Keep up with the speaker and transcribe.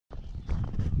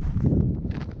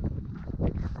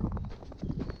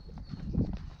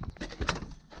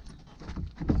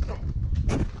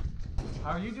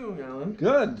How are you doing, Alan?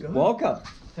 Good. Welcome.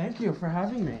 Thank you for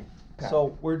having me.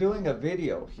 So we're doing a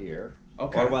video here.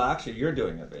 Okay. Or, well, actually, you're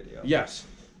doing a video. Yes.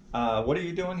 What are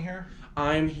you doing here?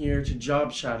 I'm here to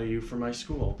job shadow you for my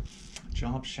school.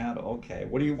 Job shadow. Okay.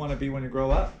 What do you want to be when you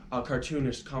grow up? A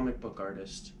cartoonist, comic book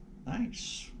artist.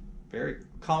 Nice. Very.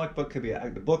 Comic book could be.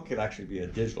 The book could actually be a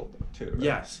digital book too. Right?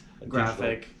 Yes.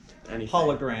 Graphic. Anything.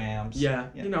 Holograms. Yeah.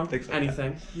 You know. Things like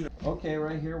anything. Okay.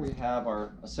 Right here we have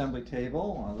our assembly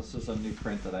table. This is a new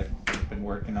print that I've been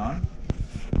working on.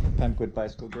 Penquid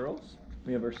Bicycle Girls.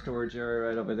 We have our storage area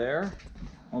right over there.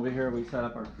 Over here we set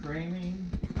up our framing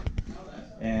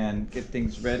and get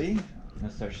things ready.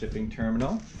 That's our shipping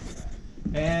terminal.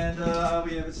 And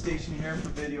we have a station here for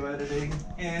video editing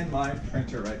and my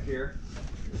printer right here.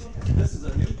 This is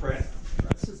a new print.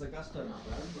 This is Augusta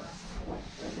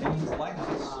Maine's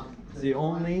Lighthouse. It's the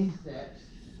only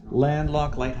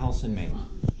landlocked lighthouse in Maine.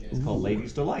 It's called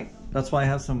Ladies Delight. That's why I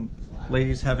have some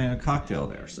ladies having a cocktail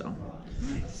there.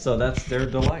 So that's their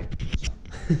delight.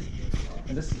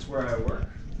 And this is where I work.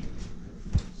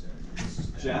 This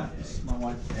is Jeff. This is my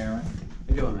wife, Erin. How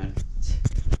you doing, man?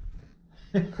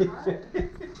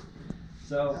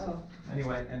 So,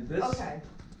 anyway, and this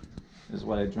is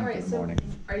what I drink in the morning.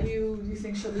 Are you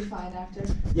think she'll be fine after?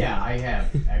 Yeah, I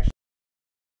have, actually.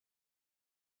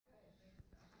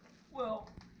 Well,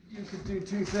 you could do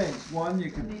two things. One,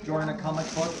 you could join a comic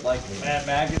book like Mad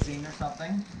Magazine or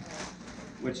something,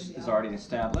 which is already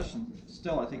established, and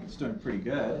still I think it's doing pretty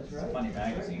good. It's a funny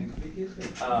magazine.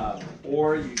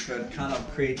 Or you could kind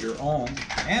of create your own,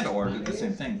 or do the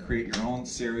same thing, create your own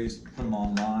series, put them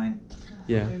online,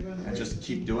 Yeah. and just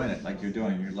keep doing it like you're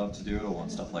doing. You love to doodle and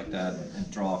stuff like that,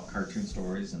 and draw cartoon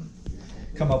stories and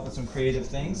come up with some creative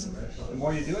things. The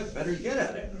more you do it, the better you get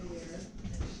at it.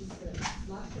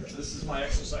 This is my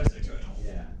exercise I do.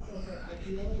 Yeah.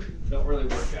 Don't really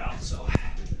work out, so.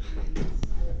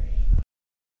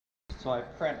 So I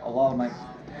print a lot of my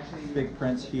big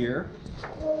prints here,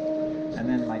 and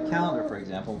then my calendar, for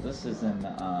example. This is in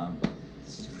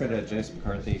this is printed at Jason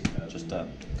McCarthy, just a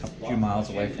few miles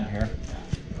away from here.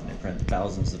 They print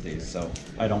thousands of these, so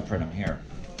I don't print them here.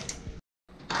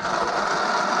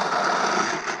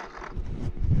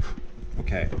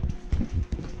 Okay.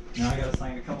 Now I gotta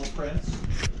sign a couple prints.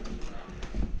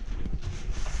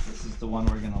 This is the one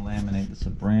we're gonna laminate. This is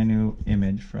a brand new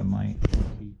image from my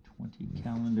 2020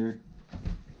 calendar.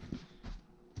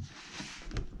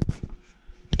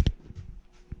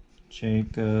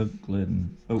 Jacob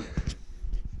Glidden. Oh.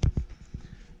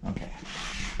 Okay.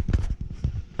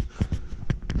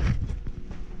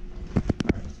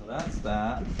 Alright, so that's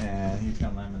that, and he's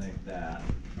gonna laminate that.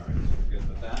 Alright, so we're good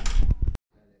with that.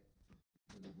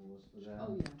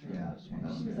 Oh yeah. Yeah.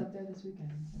 She was up there this weekend.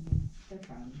 I mean, they're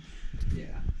friends.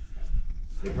 Yeah.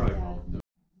 They probably Yeah. all do.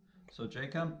 So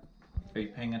Jacob, are you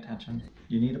paying attention?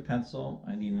 You need a pencil,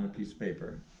 I need a piece of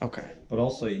paper. Okay. But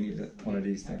also you need one of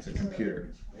these things, a computer.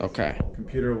 Okay.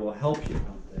 Computer will help you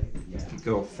to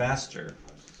go faster.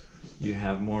 You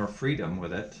have more freedom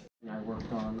with it. I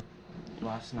worked on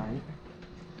last night.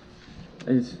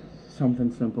 It's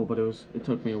something simple, but it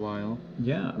took me a while.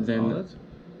 Yeah. Then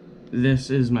this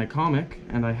is my comic,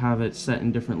 and I have it set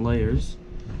in different layers,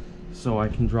 so I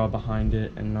can draw behind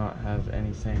it and not have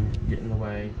anything get in the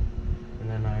way. And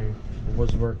then I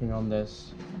was working on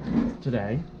this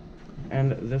today,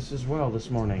 and this as well this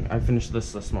morning. I finished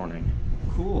this morning.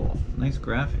 Cool. Nice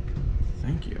graphic.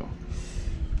 Thank you.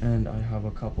 And I have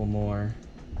a couple more.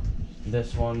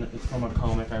 This one is from a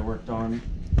comic I worked on.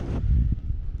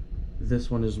 This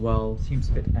one as well. Seems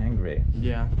a bit angry.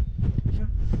 Yeah.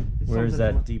 Where is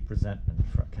Something that deep resentment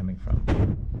coming from?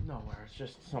 Nowhere. It's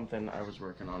just something I was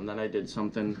working on. Then I did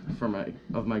something for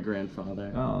my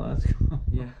grandfather. Oh, that's cool.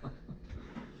 Yeah.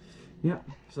 Yeah.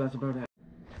 So that's about it.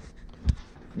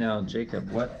 Now, Jacob,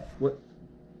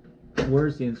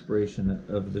 where's the inspiration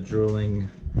of the drooling,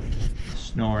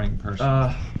 snoring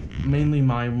person? Mainly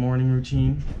my morning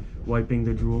routine, wiping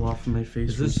the drool off of my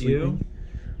face. Is this sleeping.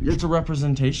 You? It's a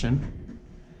representation.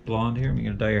 Blonde hair? You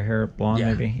gonna dye your hair blonde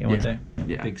maybe one day?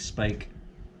 Yeah. Big spike.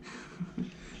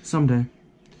 Someday.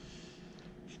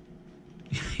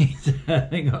 He's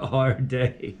having a hard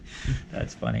day.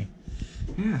 That's funny.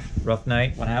 Yeah. Rough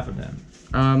night? What happened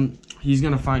then? He's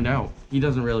gonna find out. He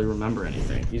doesn't really remember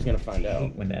anything. He's gonna find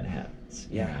out. When that happens.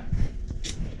 Yeah.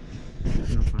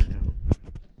 He's gonna find out.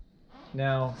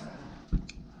 Now,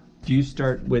 do you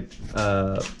start with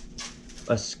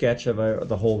a sketch of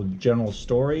the whole general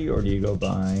story, or do you go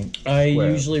by? I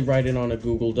usually write it on a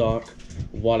Google Doc,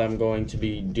 what I'm going to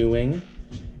be doing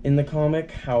in the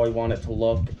comic, how I want it to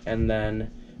look, and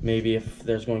then maybe if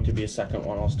there's going to be a second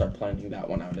one, I'll start planning that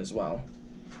one out as well.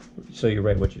 So you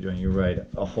write what you're doing. You write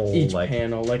a whole Each like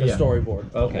panel, like yeah. a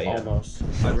storyboard. Okay, yeah. Almost. So I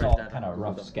it's write all that kind out of a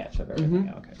rough little bit. sketch of everything.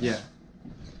 Mhm. Okay. Yeah.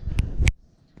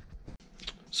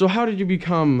 So how did you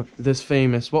become this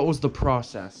famous? What was the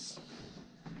process?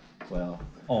 Well,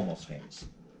 almost famous.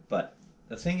 But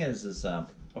the thing is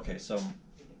okay, so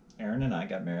Aaron and I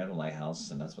got married at a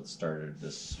lighthouse, and that's what started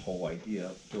this whole idea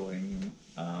of doing.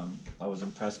 I was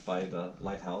impressed by the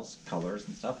lighthouse colors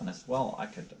and stuff, and I said, well, I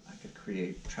could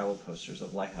create travel posters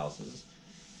of lighthouses,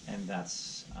 and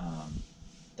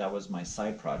that was my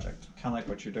side project. Kind of like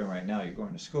what you're doing right now. You're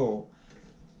going to school,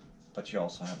 but you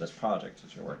also have this project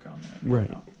that you're working on there.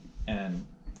 Right. And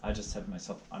I just said to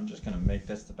myself, I'm just going to make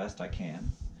this the best I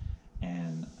can.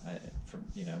 And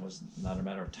it was not a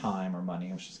matter of time or money.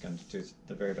 I was just going to do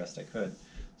the very best I could.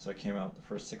 So I came out with the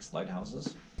first 6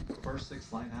 lighthouses. The first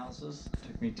 6 lighthouses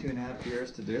took me 2.5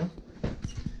 years to do.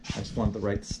 I just wanted the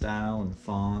right style and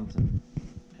font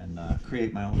and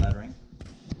create my own lettering.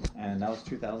 And that was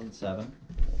 2007.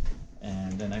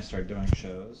 And then I started doing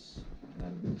shows.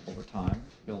 And then over time,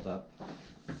 build up.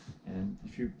 And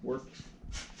if you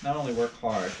not only work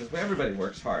hard, because everybody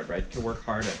works hard, right? You work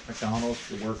hard at McDonald's,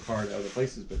 you work hard at other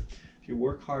places, but if you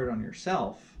work hard on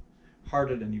yourself,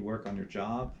 harder than you work on your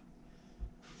job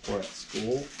or at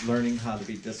school, learning how to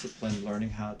be disciplined, learning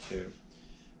how to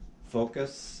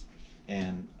focus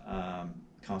and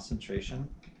concentration,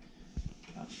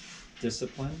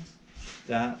 discipline,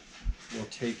 that will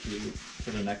take you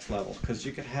to the next level. Because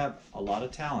you could have a lot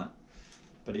of talent,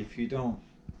 but if you don't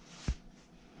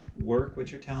work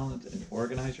with your talent and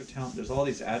organize your talent, there's all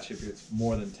these attributes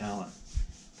more than talent.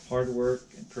 Hard work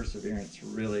and perseverance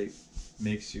really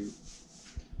takes you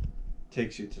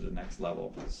to the next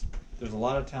level. There's a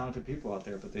lot of talented people out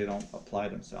there, but they don't apply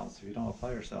themselves. If you don't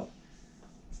apply yourself,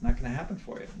 it's not going to happen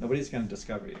for you. Nobody's going to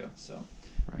discover you. So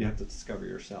you have to discover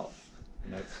yourself,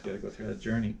 and that's you got to go through that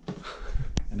journey.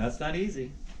 And that's not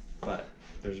easy, but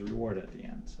there's a reward at the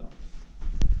end. So.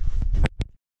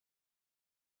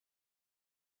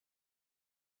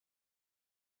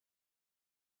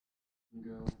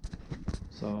 Go.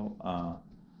 So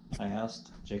I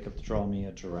asked Jacob to draw me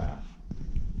a giraffe.